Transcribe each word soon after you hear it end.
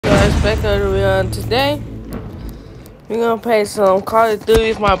back today. We're gonna play some Call of Duty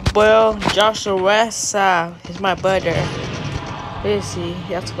with my boy Joshua Reza. He's my brother. Let's see.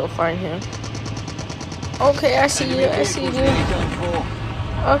 You have to go find him. Okay, I see you. I see you.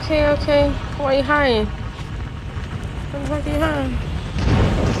 Okay. Why are you hiding? What the fuck are you hiding?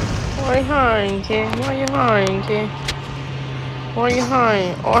 Why are you hiding, kid? Why are you hiding, kid? Why are you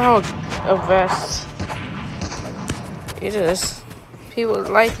hiding? Oh, I have a vest. It is. People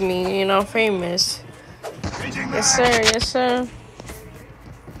like me, you know, famous. Yes, sir. Yes, sir.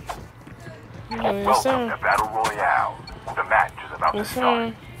 Yes, sir. Welcome to Battle Royale. The match is about to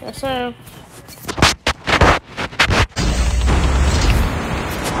start. Yes, sir.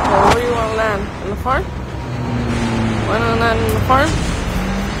 So where do you want to land? In the farm? Want to land in the farm?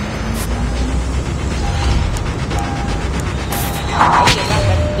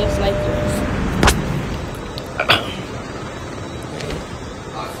 Just like this.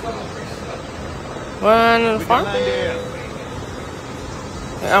 Want to land in the farm?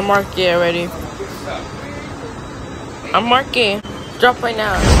 I'm marked it already. I'm marking. Drop right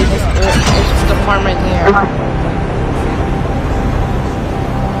now. It's just the farm right here.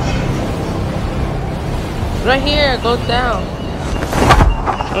 Right here. Go down.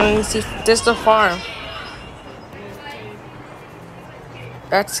 And you see, this is the farm.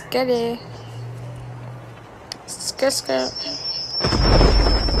 Let's get it. Skirt.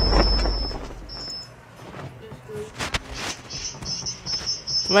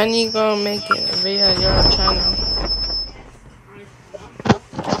 When you gonna make it via your channel?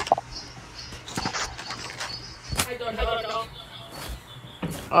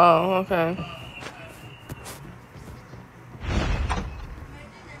 Oh, okay.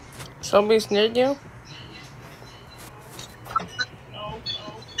 Somebody's near you?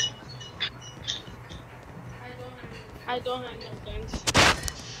 I don't have no guns.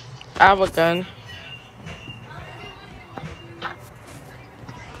 I have a gun.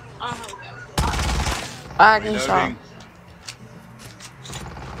 I can shot.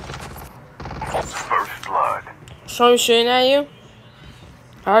 First blood. Somebody shooting at you?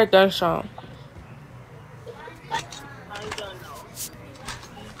 I heard a gunshot. I don't know.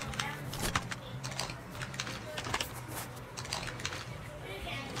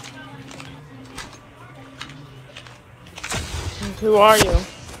 Who are you?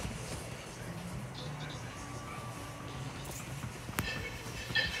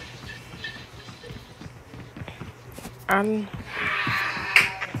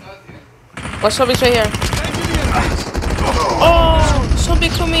 What's somebody's right here? Oh, somebody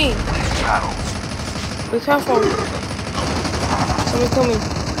kill me. Be careful. Somebody kill me.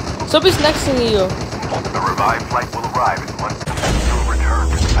 Somebody's next to you. The revived flight will arrive in 1 second. You'll return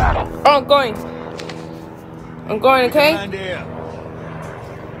to the battle. Oh, I'm going, okay?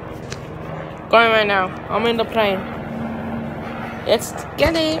 Going right now. I'm in the plane. Let's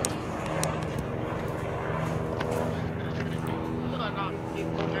get it.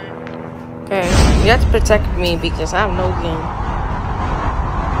 Okay, you have to protect me because I have no gun.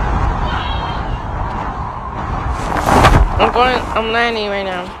 I'm landing right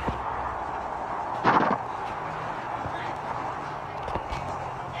now.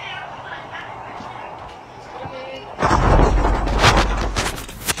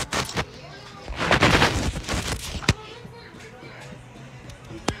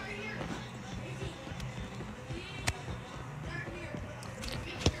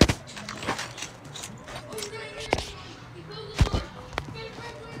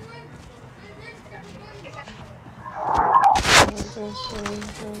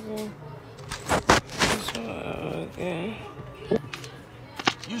 Okay.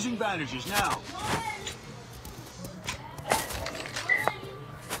 Using bandages now.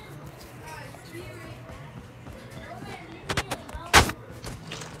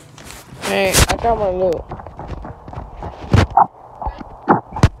 Hey, I got my loot.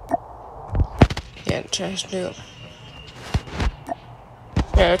 Yeah, trash loot.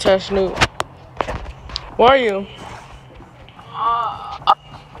 Yeah, trash loot. Where are you?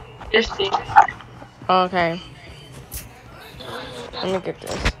 This thing. Okay. Let me get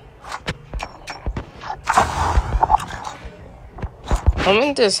this. I'm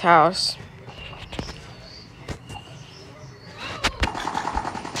in this house.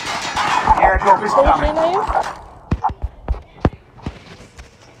 Airdrop is coming.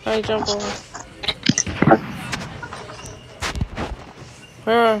 How you jump over?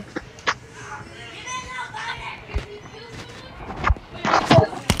 Where?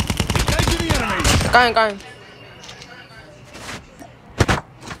 Going.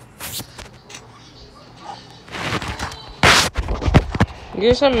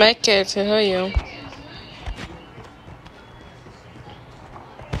 Use a med kit to heal you.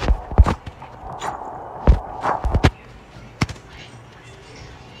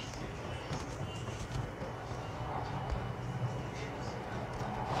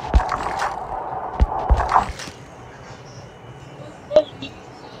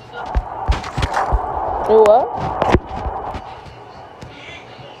 What?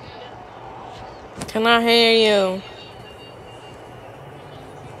 Can I hear you?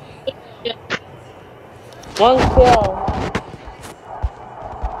 Yeah. One kill.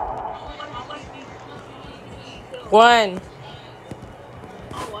 One.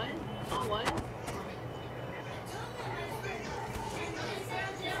 On what? On what?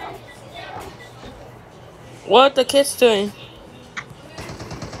 What the kids doing?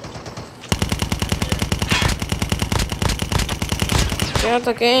 Get out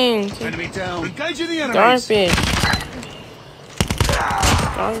the game. Enemy down. Engaging the enemies. Garbage.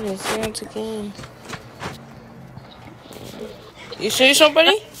 Garbage. Get out the game. You see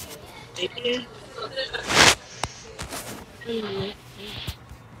somebody? Yeah.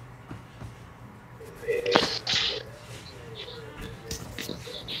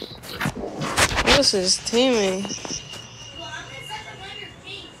 This is teaming.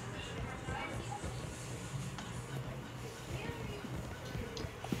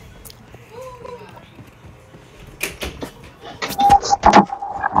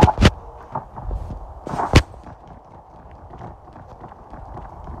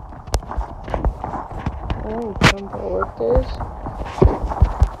 Oh, jump over this.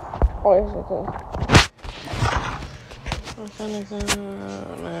 Oh, yes, it is.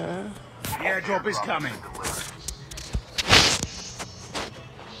 The airdrop is coming.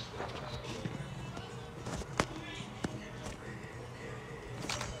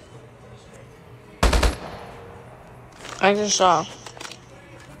 I just saw.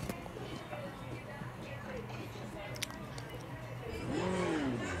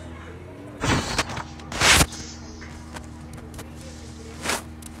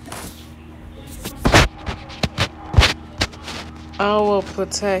 I will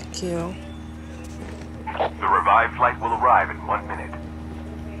protect you. The revived flight will arrive in 1 minute.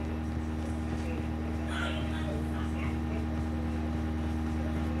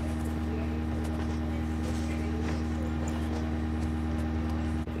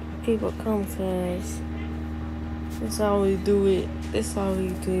 People come to us. That's how we do it. That's how we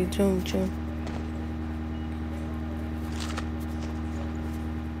do it. Jump, jump.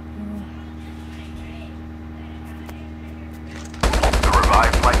 The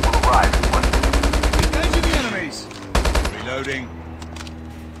revived flight will arrive in 1 minute. Engaging the enemies. Reloading.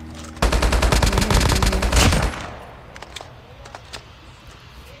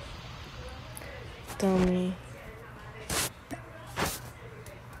 Dummy.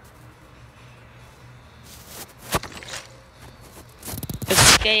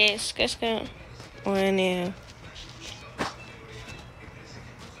 Escape. Or in here.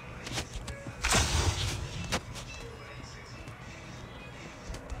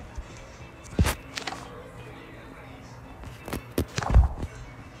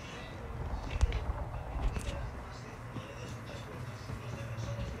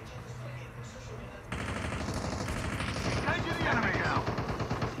 Engaging the enemy now.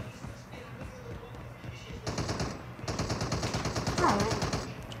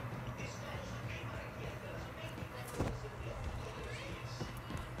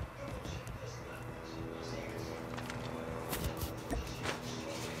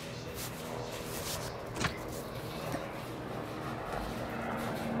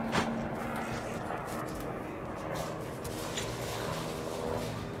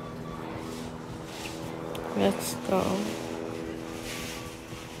 Let's go.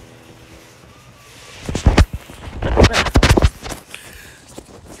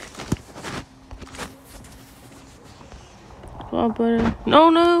 Come on, buddy. No,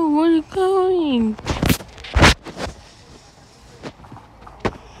 where are you going?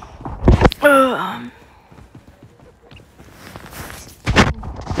 The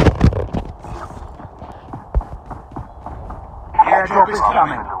airdrop is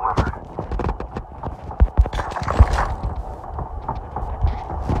coming.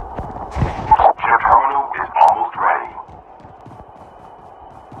 Ship terminal is almost ready.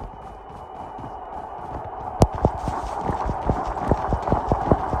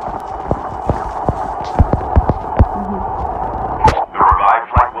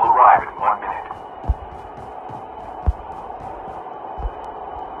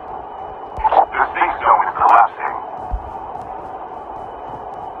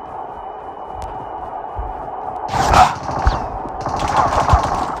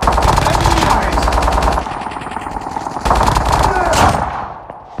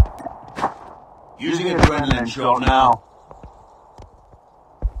 shot now.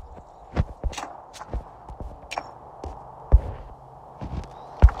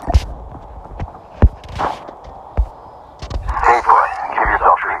 Stay put. Give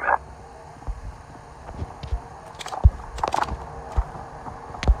yourself treatment.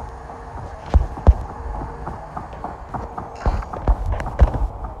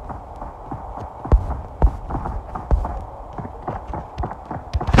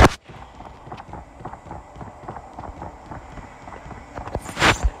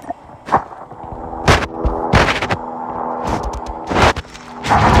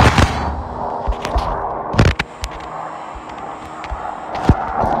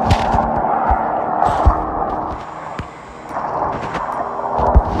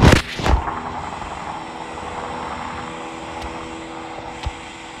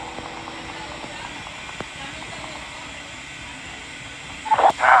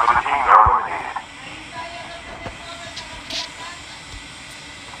 Half of the team are eliminated.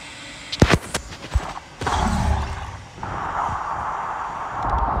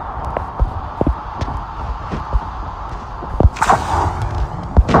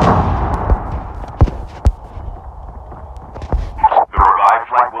 The revived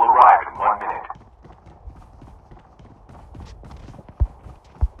flight will arrive in 1 minute.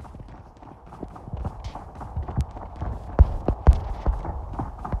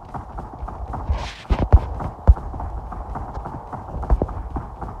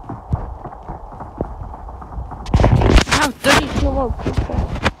 I have 32 more people.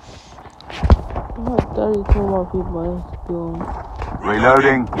 I have 32 more people I have to do.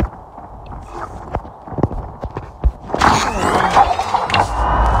 Reloading.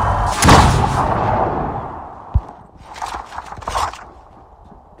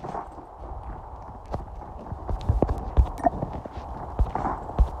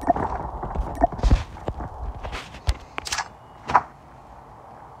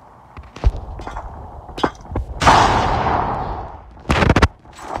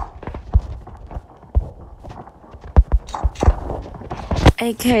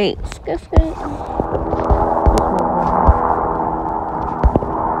 AK.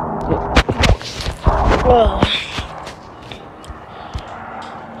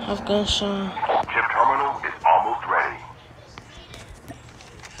 Afghanistan. Chip terminal is almost ready.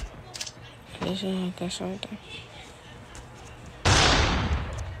 This is Afghanistan right there.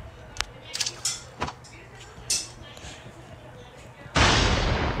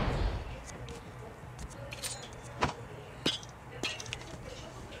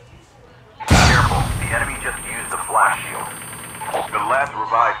 Careful, the enemy just used the flash shield. The last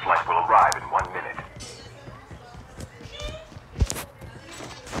revived flight will arrive in 1 minute.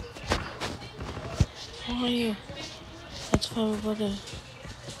 How are you? That's fine, brother.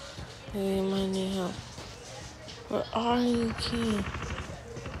 You might need help. Where are you, kid?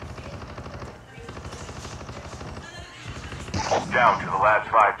 Down to the last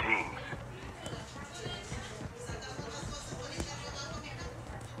 5 teams.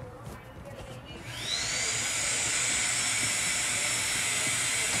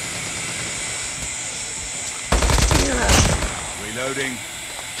 Reloading.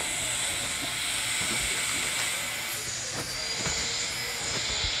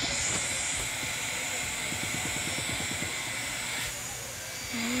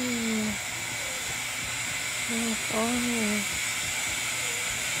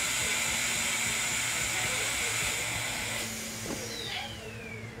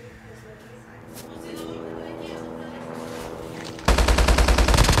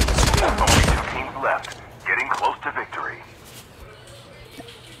 Only 2 teams left. Getting close to victory.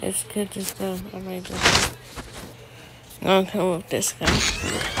 It's good to stuff. I like this. I'm gonna come with this guy.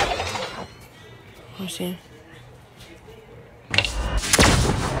 What's here?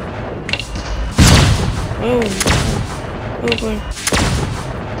 Oh, boy.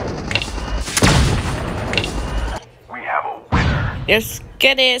 We have a winner. Yes,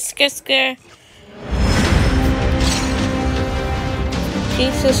 get it, skr.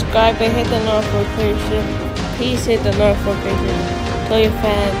 Please subscribe and hit the notification. Please hit the notification. Tell your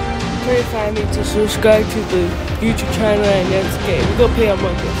family to subscribe to the YouTube channel and let's get. We're gonna pay our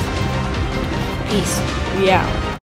monkeys. Peace. We out.